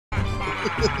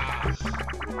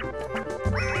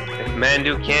If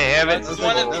Mandew can't have it, That's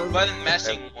one of the button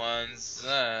mashing ones.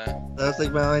 That's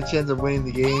like my only chance of winning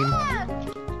the game.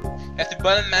 Have to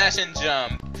button mash and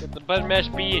jump. Hit the button mash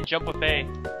B and jump with A.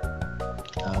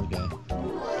 Okay.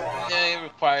 Yeah, it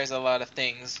requires a lot of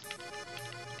things.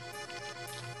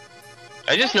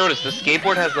 I just noticed the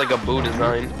skateboard has like a Boo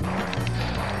design.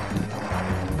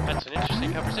 That's an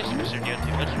interesting conversation, Mr.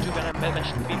 Deontay. Legend 2 Venom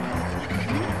Mesh B.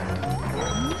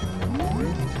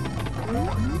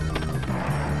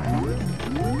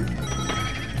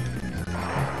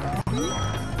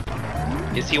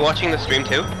 Is he watching the stream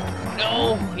too?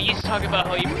 No! He's talking about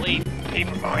how he played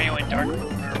Paper Mario and Dark Moon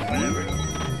or whatever.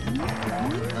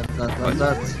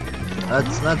 Nuts. Fuck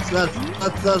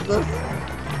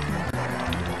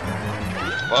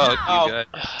Oh, you guys.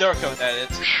 Durko that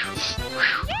is.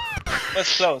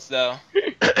 That's close though.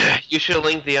 You should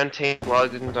link the Untamed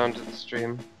login onto the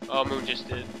stream. Oh, Moon just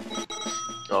did.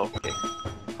 Oh, okay.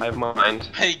 I have mind.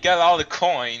 He got all the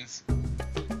coins.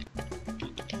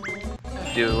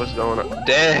 Dude, what's going on?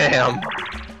 Damn!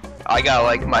 I got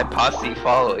like my posse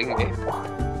following me.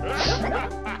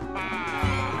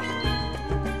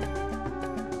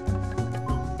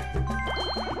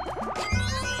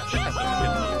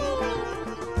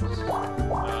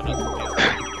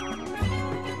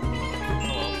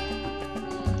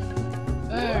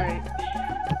 Alright.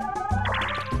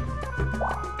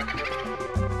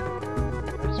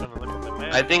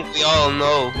 I think we all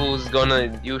know who's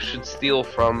you should steal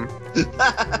from.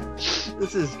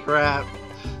 This is crap.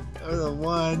 I'm the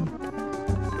one.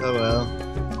 Oh well.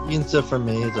 You can steal from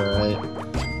me, it's alright.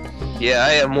 Yeah,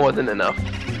 I have more than enough.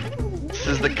 This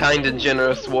is the kind and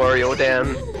generous Wario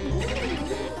Dan.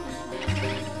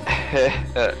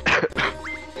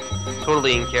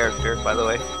 Totally in character, by the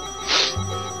way.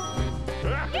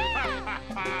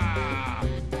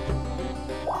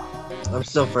 I'm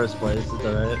still first place, it's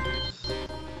alright.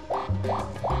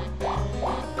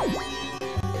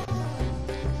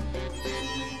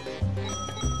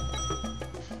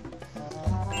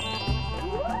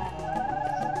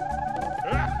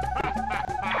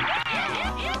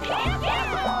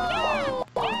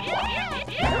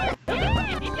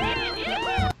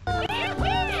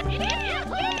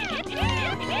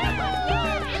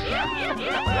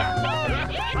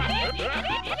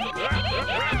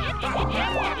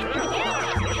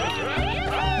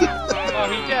 Oh,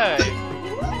 he died!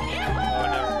 Oh,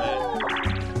 never mind.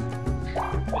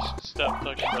 I should stop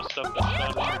talking about stuff that's not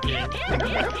in the game.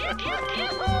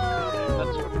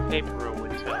 That's what Paper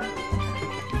would tell.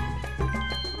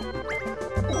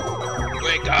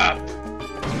 Wake up!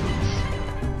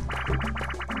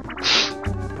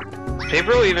 Is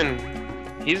Pedro even?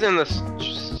 He's in this.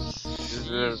 He's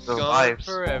The gone live.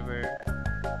 forever.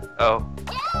 Oh.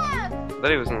 I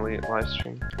thought he was in the live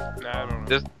stream. Nah, I don't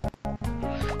know.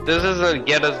 This isn't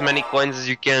get as many coins as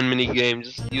you can mini game.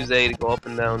 Just use A to go up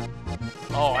and down.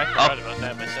 Oh, I forgot about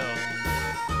that myself.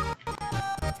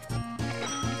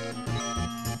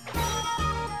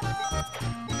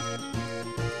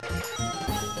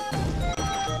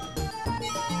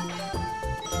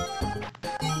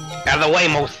 Out of the way,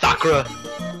 Mo Sakura!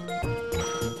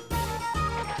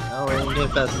 Oh, we didn't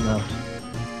get fast enough.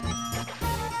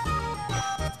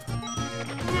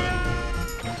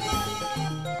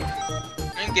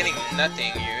 I'm getting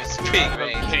nothing here. It's pretty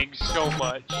great. I'm getting so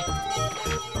much.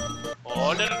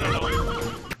 Oh, no.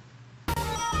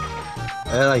 I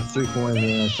had like 3 coins and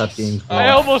then I stopped getting 4. I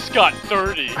almost got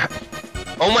 30.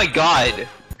 Oh my god!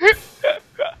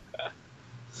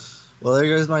 Well, there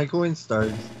goes my coin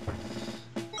stars.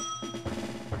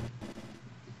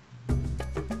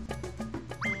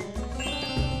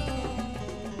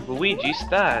 Luigi,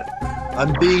 stat.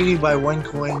 I'm beating you by 1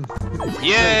 coin.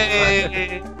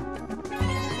 Yay!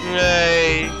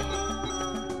 Yay!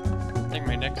 I think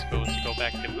my next goal is to go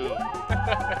back to Boo.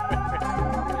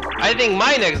 I think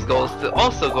my next goal is to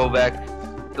also go back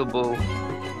to Boo.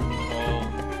 Oh.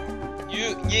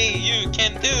 You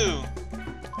can do!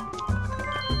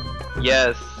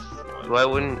 Yes. Why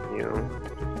wouldn't you?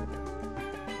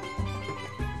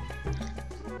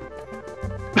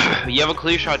 You have a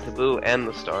clear shot to Boo and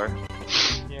the star.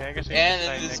 Yeah, I guess I And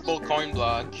can an decide invisible next coin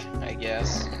block, I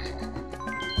guess.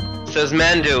 Says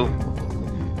Mandew.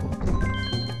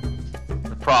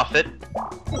 The prophet.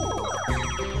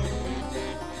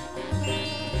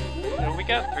 turn. We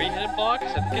got 3 hidden blocks.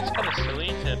 I think it's kind of silly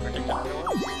to predict another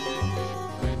one.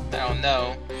 I don't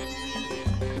know.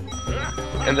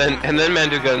 And then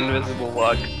Mandew got an invisible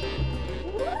block.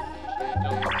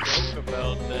 Don't joke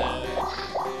about that.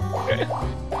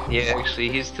 Yeah, actually,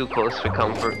 he's too close for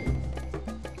comfort.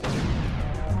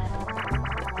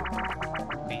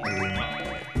 Please,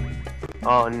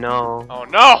 Oh no. Oh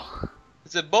no!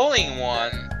 It's a bowling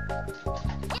one.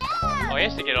 Oh, he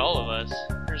has to get all of us.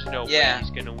 There's no way Yeah.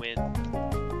 he's gonna win.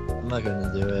 I'm not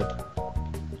gonna do it.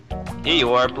 Here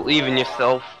you are, believe in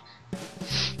yourself.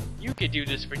 You could do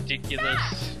this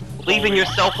ridiculous. Believe in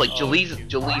yourself like Jaleezus.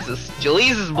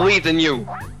 Jaleezus believes in you.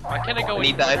 Why can't I go And he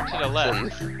any died further to the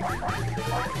left?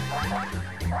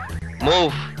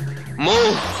 Move.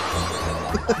 Move.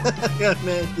 Yeah,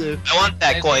 Mandew. I want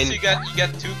that And coin. since you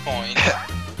got 2 coins.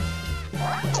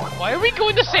 Why are we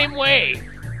going the same way?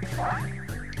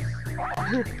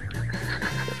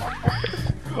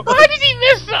 Why did he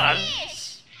miss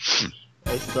us?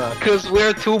 I suck. Cause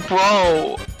we're too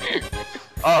pro.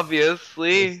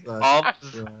 Obviously. I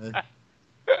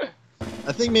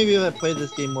think maybe if I played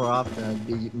this game more often, I'd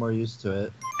be more used to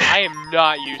it. I am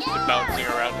not used to bouncing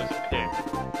around as a pig.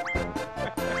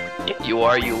 You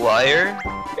are, you liar.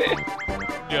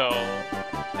 No.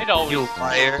 It always, You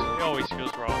liar. it always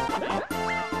feels wrong to me.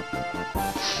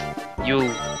 You.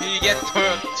 You get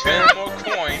 10 more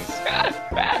coins.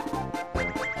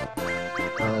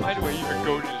 Why do I even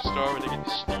go to the star when I get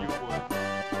to steal one?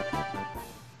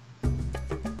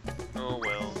 Oh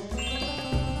well.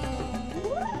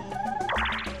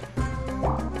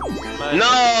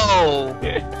 No!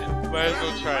 Might as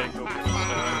well try and go for the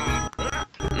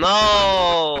star. No!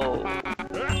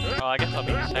 Oh, I guess I'll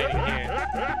be excited here.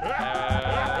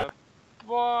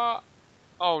 What?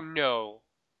 Oh no.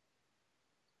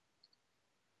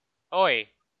 Oi.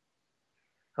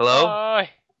 Hello? Oi.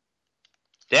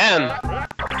 Dan!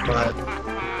 But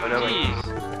Oh, no, wait.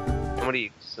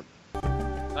 Jeez.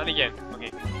 Somebody. Not again. Okay.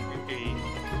 2, 3,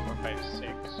 4, 5, 6.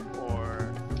 4.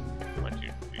 1, 2,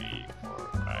 3, 4,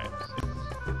 5, 6.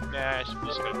 Nah, I should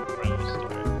just go for the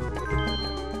start.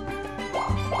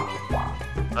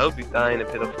 I hope you die in a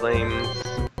pit of flames.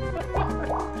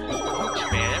 Ouch,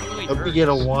 man, that really hope hurts. you get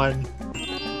a 1.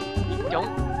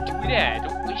 Don't do that.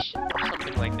 Don't wish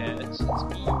something like that. That's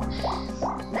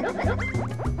mean.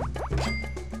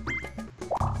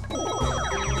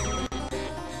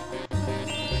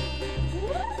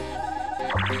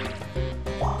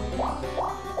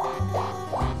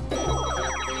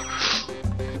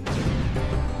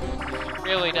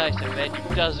 Really nice if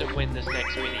Mandew doesn't win this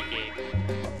next mini game.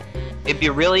 It'd be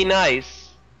really nice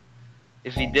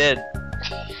if he did.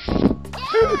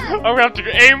 I'm gonna have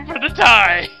to aim for the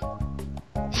tie.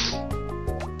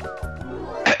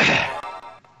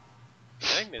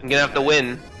 I'm gonna have to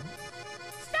win.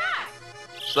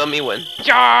 Just let me win.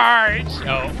 Charge!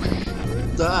 Oh.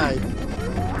 Died.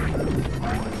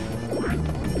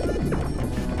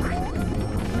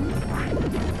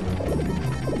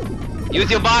 Use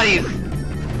your bodies!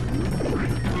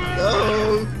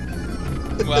 No!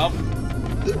 Well,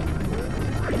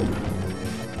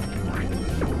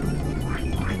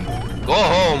 Go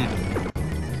home!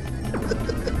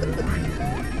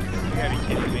 You gotta be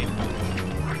kidding me.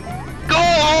 Go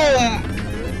home!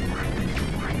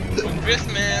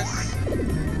 Christmas.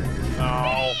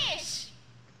 Oh.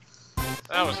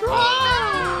 That was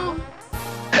close.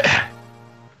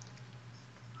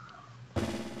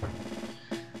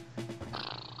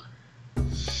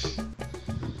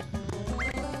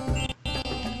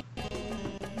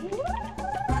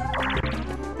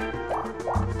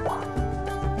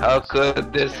 How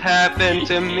could this happen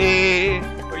to me?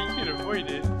 Well, you can avoid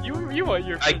it. You want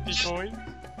your 50 coins?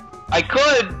 I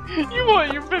could! You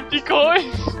want your 50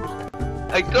 coins?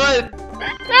 I could!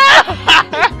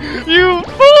 You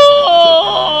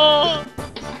fool!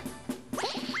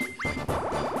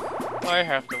 I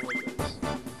have to win this.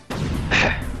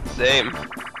 Same.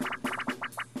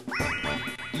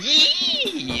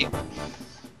 Yee!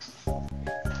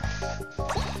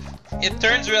 It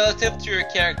turns relative to your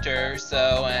character,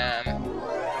 so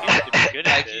You have to be good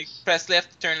at like you this. press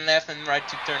left to turn left and right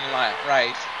to turn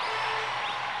right.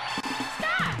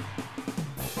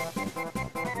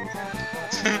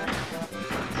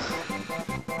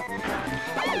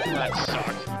 That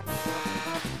sucked.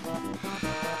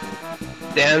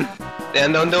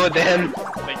 Dan, don't do it, Dan.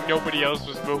 Like nobody else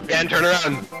was moving. Dan, turn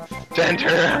around. Dan,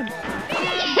 turn around.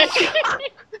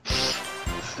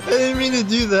 I didn't mean to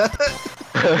do that.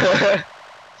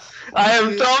 I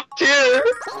am top tier.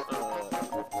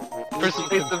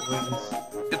 Persuasive.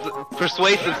 It's a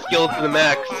persuasive skill to the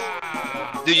max.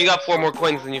 Dude, you got 4 more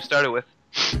coins than you started with.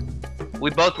 We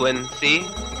both win, see?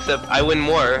 Except I win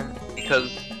more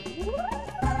because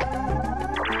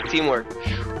teamwork.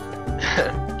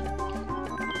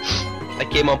 I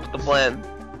came up with the plan.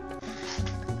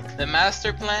 The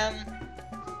master plan.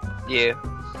 Yeah,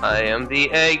 I am the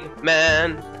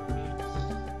Eggman.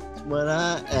 what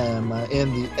I am. I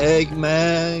am the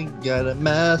Eggman. Got a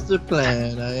master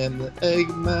plan. I am the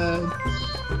Eggman.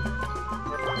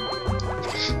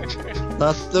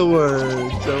 That's the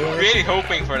word. So You're really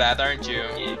hoping for that, aren't you?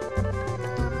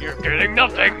 You're getting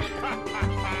nothing!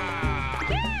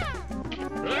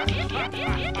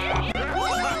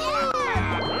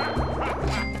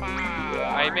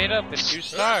 I made up the 2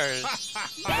 stars.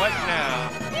 What now?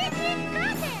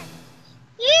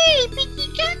 Yay,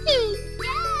 Pinky Candy!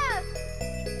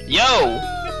 Yo!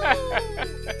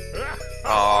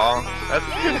 Aw, that's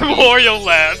Wario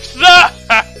laughs!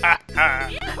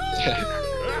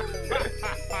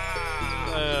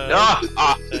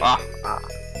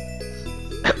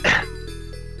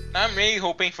 I'm really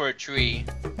hoping for a tree.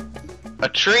 A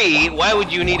tree? Why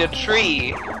would you need a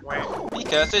tree?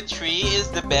 Because a tree is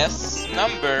the best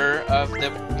number of the.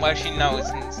 Well, actually, no,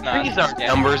 it's not. Trees aren't Yeah.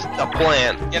 numbers, a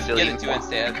plant. Get silly. it to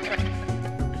instead.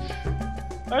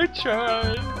 I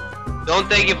tried. Don't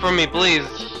take it from me, please.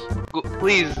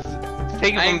 Please,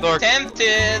 take it I'm from Dork.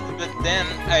 tempted, but then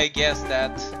I guess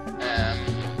that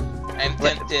I'm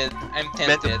tempted. I'm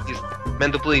tempted.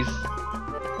 Mendo, please.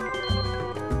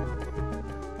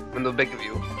 Mendo, beg of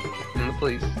you. Mendo,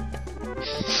 please.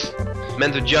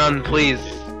 Mendo, John, please.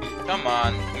 Come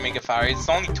on, Megafire. It's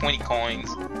only 20 coins.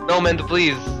 No, Mendo,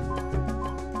 please.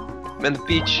 Mendo,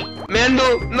 Peach.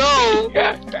 Mendo, no!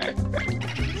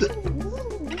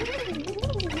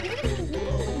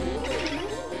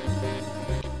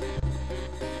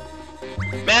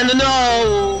 Mendo,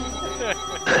 no!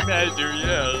 Mandew,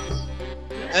 yes.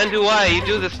 Mendo, why? You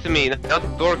do this to me. Now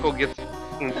Dorko gets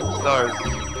 2 stars.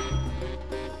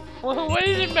 Well, what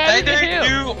does it matter to Either him?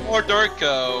 you or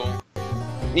Dorko.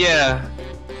 Yeah.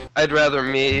 I'd rather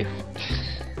me.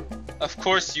 Of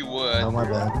course you would. Oh my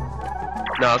bad.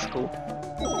 No, it's cool.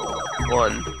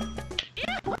 1.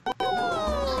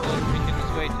 Making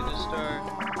his way to the star.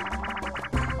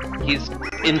 He's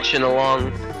inching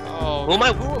along. Oh. Who am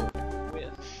I?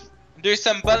 There's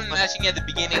some button mashing at the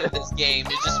beginning of this game.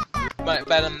 You just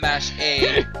button mash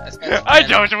A. I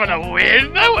don't want to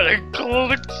win. I want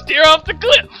to steer off the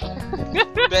cliff.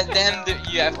 But then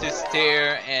you have to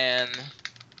stare, and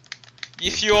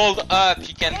if you hold up,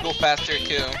 you can go faster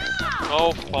too.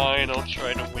 Oh, fine. I'll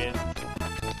try to win.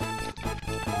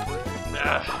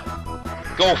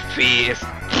 Go fast!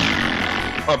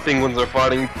 Our penguins are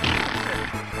farting.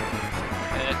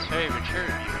 That's very mature of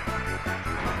you.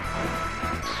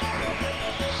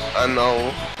 I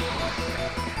know.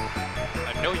 I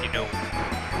know you know.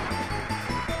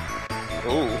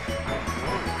 Ooh.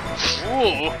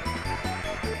 Ooh.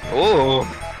 Ooh.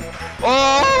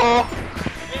 Oh!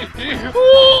 It's just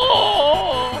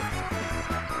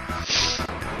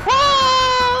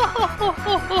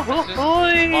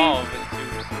small, but too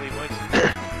silly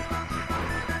voices.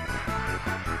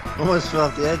 Almost fell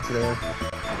off the edge there.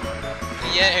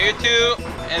 Yeah, here too,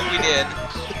 and we did.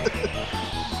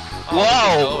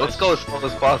 Wow! Let's go as slow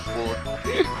as possible.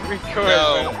 Record,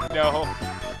 No. but no.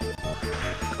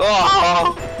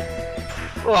 Oh!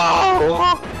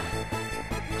 Wow!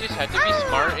 You just have to be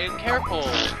smart and careful.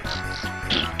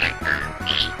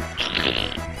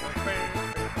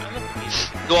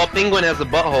 So a penguin has a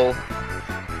butthole.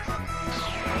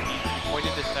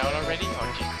 Pointed this out already?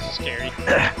 Oh, Jesus, scary.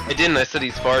 I didn't, I said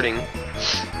he's farting.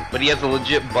 But he has a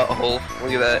legit butthole.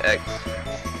 Look at that X.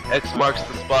 X marks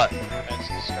the spot. That's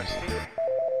disgusting.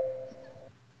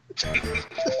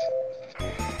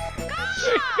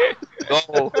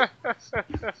 Go!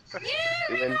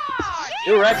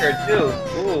 New record too.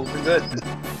 Ooh, we're good.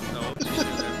 No, it's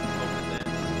just gonna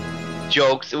open this.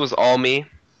 Jokes, it was all me.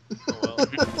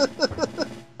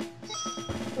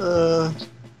 Oh well.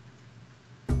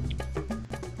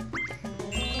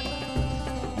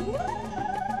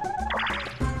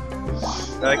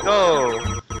 I go.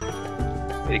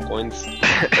 80 coins.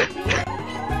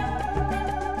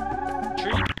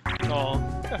 Tree? Oh.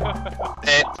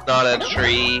 That's not a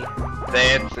tree.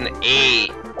 That's an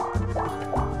 8.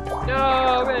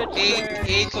 No, it's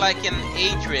Eight like an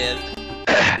Adrid.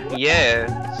 Yeah.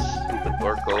 Stupid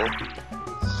Orko.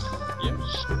 You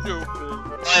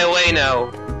stupid. Fly away now.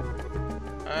 1,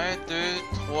 2, 3,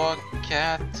 4,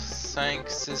 5,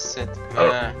 6, 7.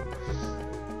 Oh.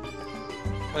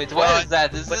 Wait, What? what is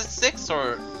that? Is this 6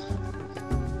 or?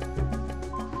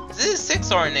 Is this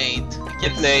 6 or an 8? I can't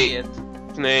It's an see 8. it.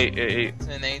 It's an 8. It's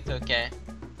an 8, okay.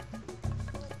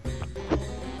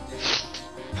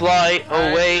 Fly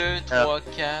away. 1, 2, 3, 4,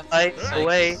 5, Fly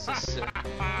away. 6, 7.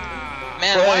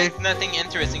 Man, why is nothing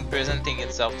interesting presenting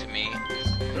itself to me?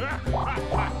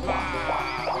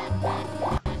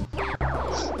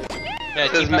 Yeah,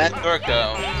 Says Team Matt.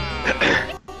 Dorko.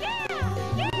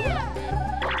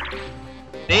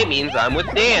 It means I'm with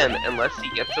Dan, unless he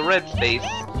gets a red space.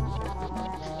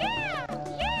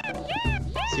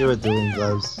 See what dueling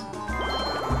gloves.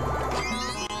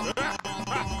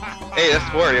 Hey, that's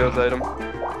Wario's item.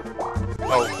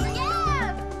 Oh.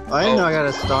 I didn't know I got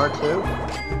a star too.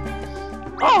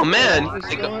 Oh man!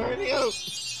 Wario.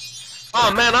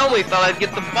 Oh man, I only thought I'd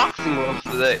get the boxing gloves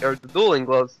today, or the dueling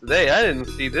gloves today. I didn't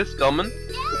see this coming.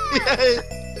 I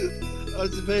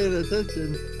wasn't paying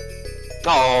attention.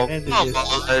 Oh, And come it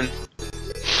on.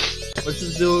 What's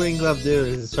this dueling glove do?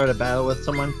 Is it start a battle with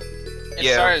someone? It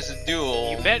Yeah. starts a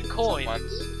duel. You bet coins.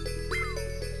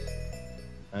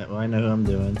 Alright, well I know who I'm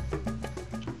doing.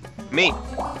 Me.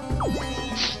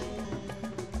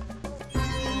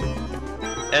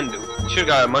 Mandew. Should've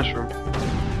got a mushroom.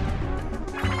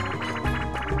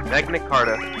 Magna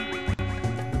Carta.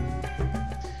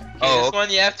 Okay, this one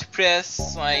you have to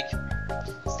press like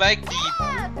it's like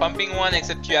the pumping one,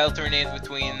 except you alternate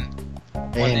between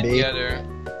one and the other,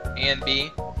 A and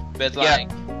B. But Yeah.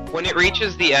 like, When it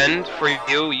reaches the end for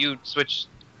you, you switch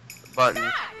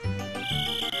buttons.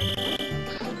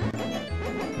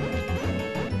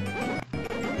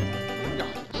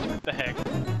 What the heck?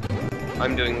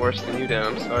 I'm doing worse than you, Dan.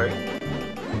 I'm sorry.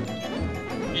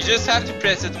 you just have to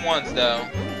press it once though.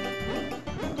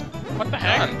 What the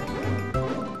heck?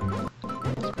 Done.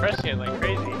 It's pressing it like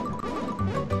crazy.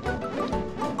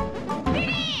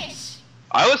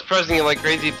 I was pressing it like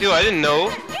crazy too. I didn't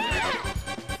know.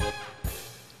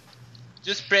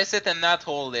 Just press it and not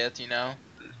hold it, you know.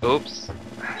 Oops.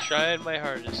 Trying my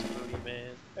hardest, Moody man.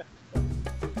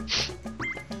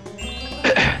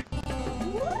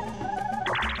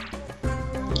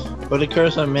 Put a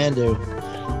curse on Mandew.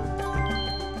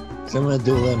 So I'm gonna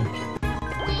duel him.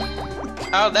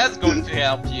 How that's going to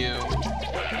help you?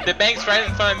 The bank's right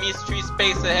in front of me, is 3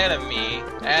 spaces ahead of me.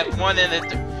 I have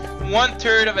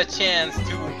 1/3 of a chance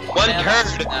to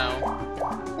 1/3?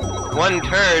 now. 1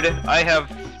 turd. I have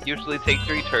usually take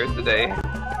 3 turds a day.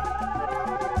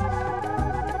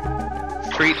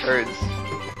 3 turds.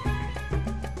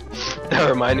 That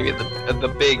reminded me of the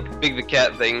big the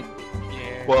cat thing.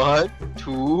 Yeah. 1,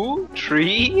 2,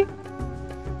 3.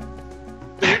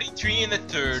 33 and a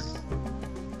third.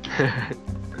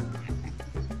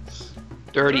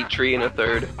 Dirty tree and a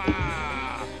third.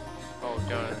 Oh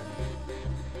darn.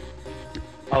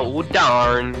 Oh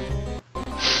darn.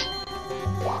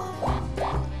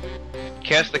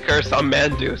 Cast the curse on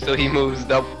Mandew so he moves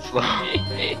double slow.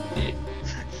 That'd be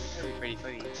pretty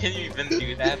funny. Can you even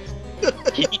do that?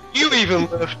 You even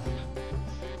lift.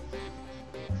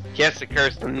 Cast the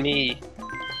curse on me.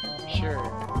 Sure.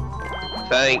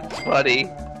 Thanks, buddy.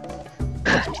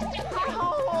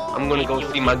 I'm gonna go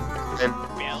see my girlfriend.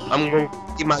 I'm gonna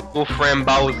see my girlfriend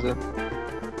Bowser.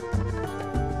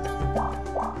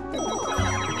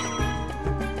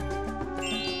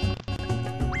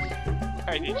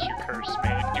 I did you curse,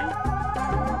 man, dude.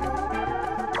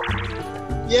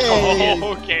 Yay!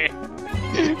 Oh, okay.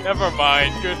 Never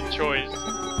mind. Good choice.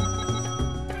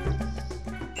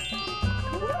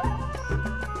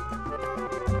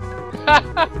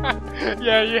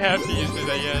 Yeah, you have to use it,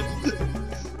 I guess.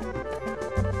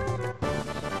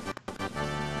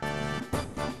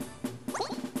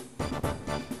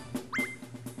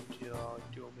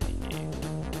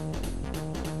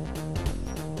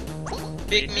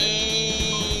 Pick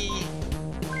me!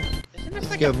 Isn't this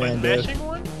like Go, a button Mandew. mashing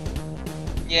one?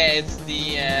 Yeah, it's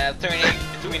the turning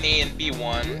between A and B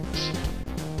one.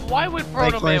 Why would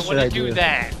Like, Brotoman why want should to I do do it?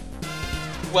 that?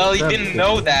 Well, he That's didn't good.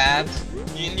 know that.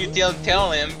 You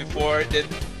tell him before that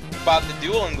about the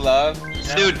dueling glove.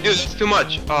 Dude, it's too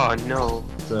much. Oh no.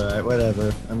 It's alright,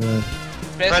 whatever. I'm gonna.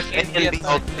 Press A and and B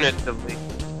alternatively.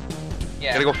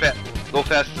 Yeah. Gotta go fast. Go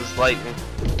fast as lightning.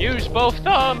 Use both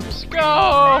thumbs. Go!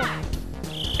 A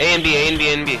and B, A and B,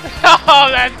 A and B. Oh,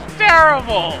 that's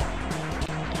terrible!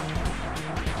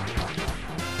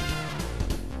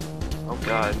 Oh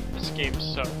god. This game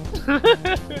sucks.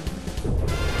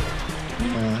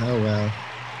 Oh well.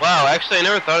 Wow, actually I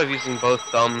never thought of using both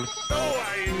thumbs.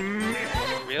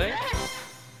 Really?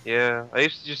 Yeah, I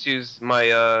used to just use my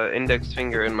index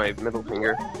finger and my middle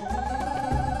finger.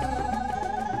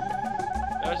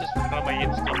 That was just one of my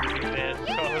instinct, man.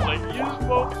 So I was like, use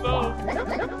both thumbs.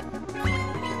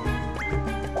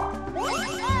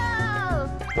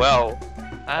 Well,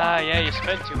 Ah, yeah, you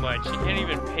spent too much. You can't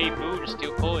even pay Boo to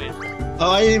steal coins.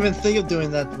 Oh, I didn't even think of doing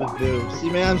that with Boo. See,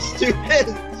 man, I'm stupid.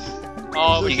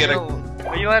 Oh, You gotta-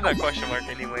 Well, you had a question mark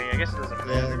anyway. I guess it doesn't Yeah,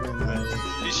 matter. I know.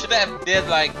 You should have did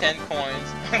like 10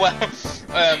 coins. Well,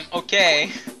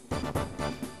 okay.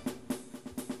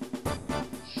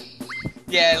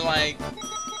 Yeah, like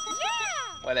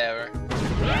whatever.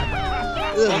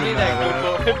 doesn't Only that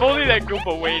matter. Goomba. If only that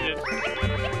Goomba waited.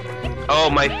 Oh,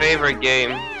 my favorite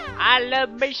game. I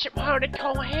love me some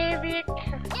honeycomb havoc.